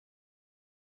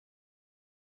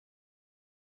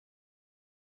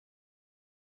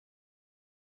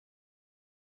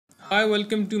Hi,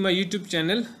 welcome to my YouTube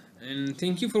channel and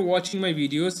thank you for watching my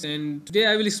videos. And today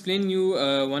I will explain you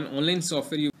one online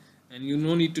software and you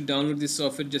no need to download this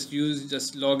software.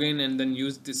 Just log in and then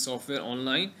use this software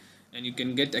online, and you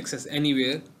can get access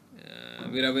anywhere.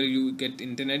 Wherever you get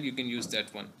internet, you can use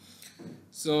that one.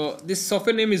 So this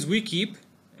software name is Wekeep,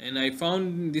 and I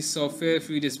found this software a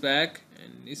few days back,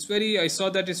 and I saw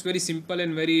that it's very simple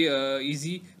and very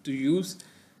easy to use.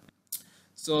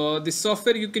 So this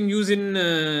software you can use in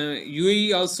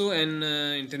UAE also, and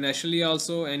internationally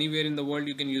also, anywhere in the world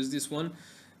you can use this one.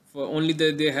 For only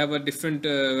they have a different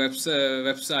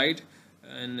website,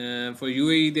 and for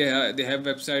UAE they have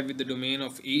website with the domain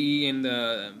of AE, and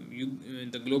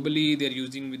the globally they're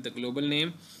using with the global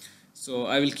name. So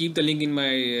I will keep the link in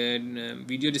my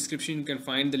video description. You can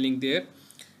find the link there.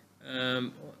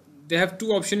 um, they have two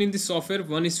options in this software.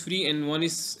 One is free and one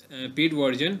is paid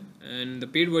version, and the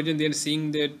paid version they are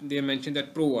saying that they mentioned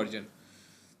that pro version.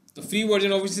 The free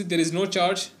version, obviously there is no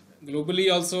charge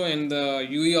globally also, and the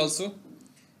UE also.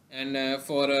 And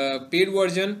for paid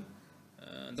version,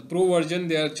 the pro version,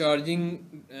 they are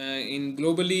charging in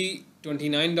globally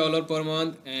 $29 per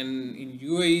month, and in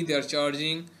UAE they are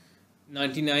charging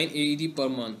 99 AED per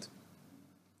month.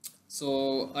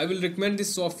 So I will recommend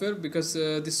this software because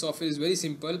this software is very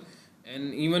simple,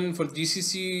 and even for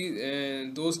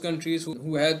GCC, those countries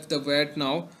who have the VAT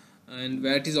now, and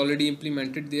VAT is already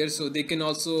implemented there, so they can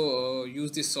also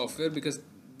use this software, because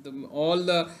all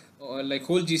the like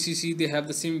whole GCC, they have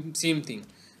the same thing.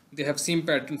 They have same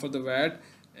pattern for the VAT,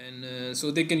 and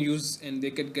so they can use and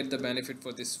they can get the benefit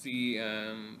for this free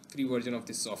version of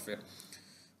this software.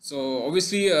 So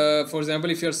obviously, for example,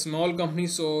 if you're a small company,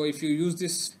 so if you use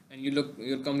this and your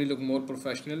company look more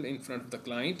professional in front of the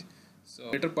client. So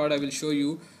later part I will show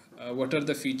you what are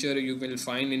the feature you will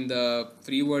find in the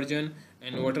free version,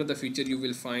 and what are the feature you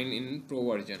will find in pro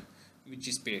version, which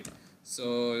is paid.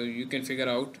 So you can figure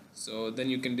out, so then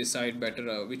you can decide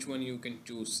better which one you can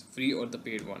choose, free or the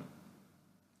paid one.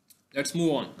 Let's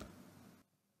move on.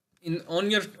 On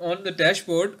the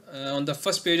dashboard, on the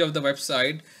first page of the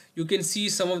website, you can see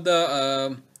some of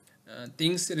the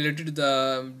things related to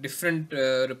the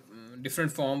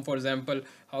different form. For example,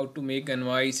 how to make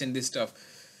invoice and this stuff.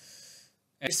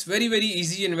 It's very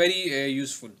easy and very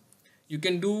useful. You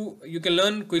can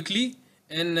learn quickly,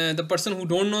 and the person who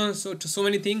don't know so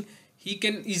many things, he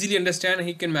can easily understand, and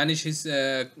he can manage his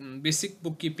basic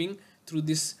bookkeeping through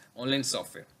this online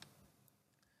software.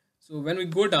 So when we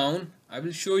go down, I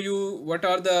will show you what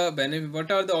are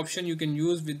the option you can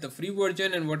use with the free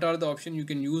version, and what are the option you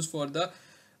can use for the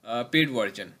paid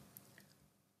version.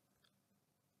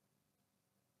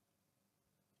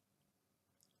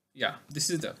 Yeah, this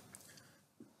is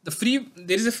the free.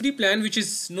 There is a free plan which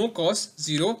is no cost,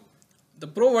 zero. The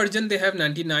pro version, they have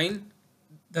 99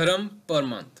 dirham per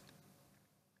month.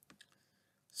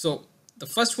 So the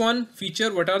first one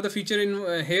feature, what are the feature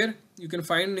in here? You can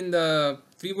find in the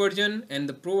free version and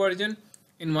the pro version.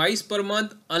 Invoice per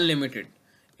month unlimited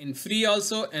in free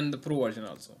also, and the pro version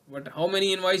also. But how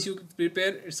many invoice you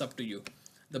prepare, it's up to you.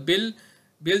 The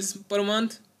bills per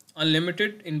month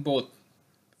unlimited in both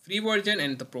free version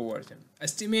and the pro version.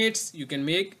 Estimates you can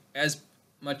make as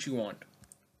much you want.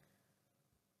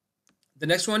 The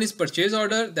next one is purchase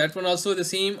order. That one also the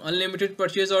same, unlimited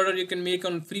purchase order you can make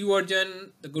on free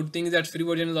version. The good thing is that free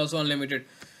version is also unlimited,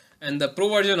 and the pro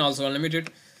version also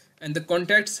unlimited. And the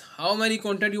contacts, how many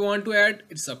contact you want to add,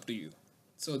 it's up to you.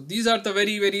 So these are the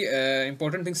very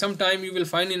important things. Sometime you will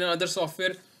find in another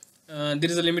software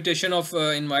there is a limitation of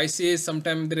invoices.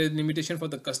 Sometimes there is limitation for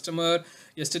the customer.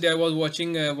 Yesterday I was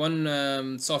watching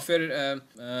one software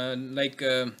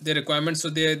their requirements.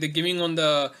 So they're giving on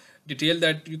the detail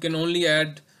that you can only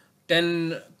add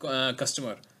 10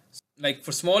 customer. Like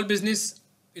for small business,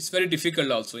 it's very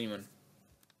difficult also. Even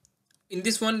in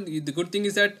this one, the good thing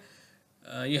is that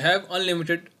you have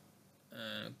unlimited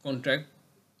contract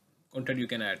you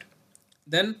can add.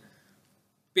 Then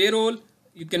payroll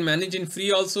you can manage in free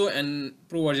also and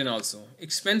pro version also.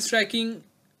 Expense tracking,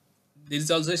 there is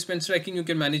also expense tracking you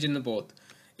can manage in the both.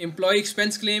 Employee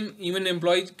expense claim, even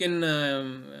employee can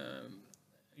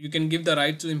you can give the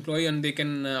right to employee, and they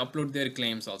can upload their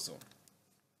claims also,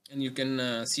 and you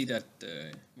can see that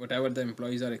whatever the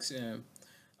employees are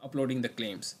uploading the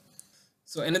claims.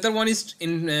 So another one is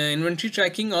in inventory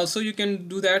tracking. Also you can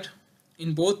do that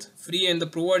in both free and the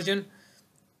pro version.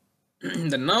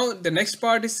 Now the next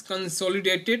part is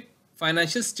consolidated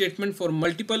financial statement for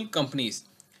multiple companies.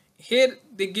 Here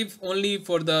they give only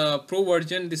for the pro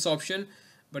version this option,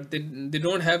 but they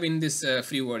don't have in this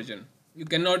free version. You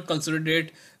cannot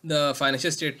consolidate the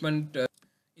financial statement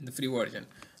in the free version.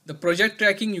 The project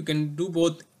tracking you can do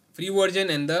both free version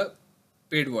and the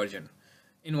paid version.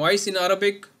 Invoice in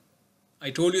Arabic, I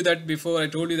told you that before. I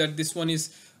told you that this one is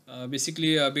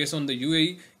basically based on the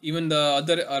UAE. Even the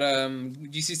other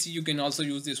GCC, you can also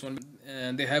use this one.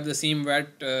 They have the same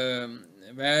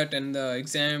VAT and the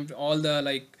exempt, all the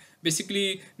like.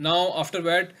 Basically now after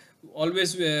VAT,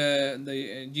 always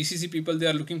the GCC people, they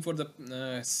are looking for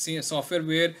the software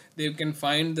where they can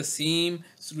find the same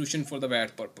solution for the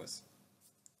VAT purpose.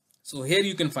 So here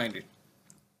you can find it.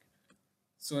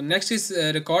 So next is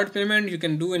record payment. You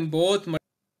can do in both.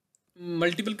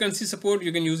 Multiple currency support,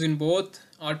 you can use in both.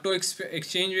 Auto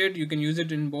exchange rate, you can use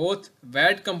it in both.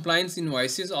 VAT compliance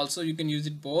invoices, also you can use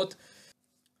it both.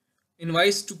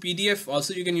 Invoice to PDF,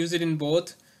 also you can use it in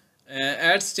both.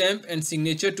 Add stamp and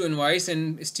signature to invoice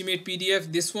and estimate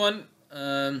PDF. This one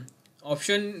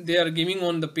option they are giving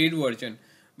on the paid version,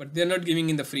 but they are not giving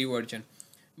in the free version.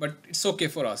 But it's okay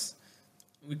for us.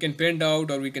 We can print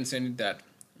out or we can send it that.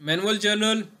 Manual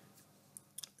journal.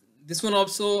 This one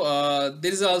also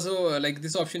there is also like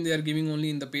this option they are giving only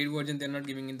in the paid version. They are not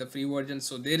giving in the free version.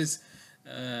 So there is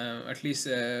at least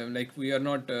like we are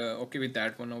not okay with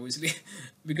that one, obviously,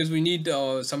 because we need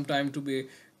some time to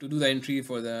do the entry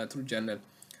for the through journal.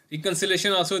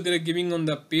 Reconciliation also they are giving on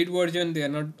the paid version. They are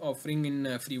not offering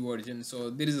in free version.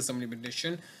 So there is some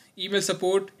limitation. Email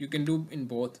support you can do in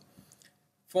both.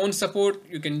 Phone support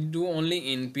you can do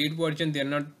only in paid version. They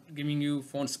are not giving you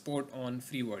phone support on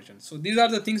free version. So these are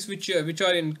the things which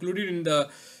are included in the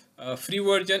free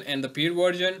version and the paid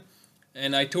version.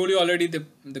 And I told you already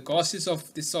the cost is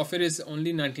of this software is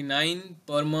only 99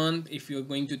 per month if you're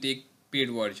going to take paid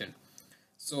version.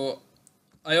 So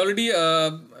I already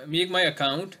make my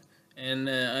account, and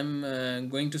I'm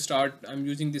going to start. I'm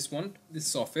using this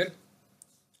software.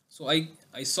 So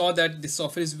I saw that this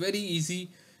software is very easy,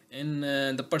 and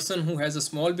the person who has a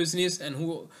small business and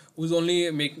who's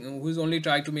only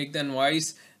trying to make the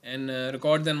invoice and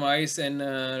record the invoice and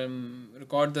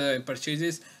record the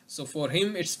purchases. So for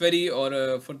him it's very,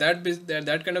 or for that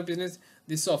kind of business,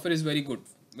 this software is very good,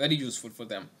 very useful for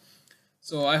them.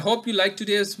 So I hope you like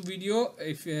today's video.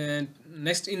 If in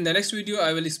the next video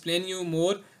I will explain you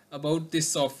more about this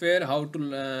software, how to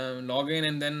log in,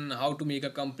 and then how to make a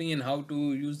company and how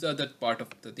to use the other part of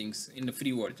the things in the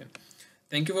free version.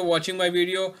 Thank you for watching my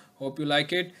video. Hope you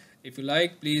like it. If you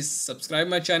like, please subscribe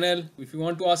my channel. If you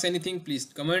want to ask anything, please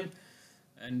comment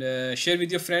and share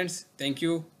with your friends. Thank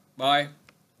you. Bye.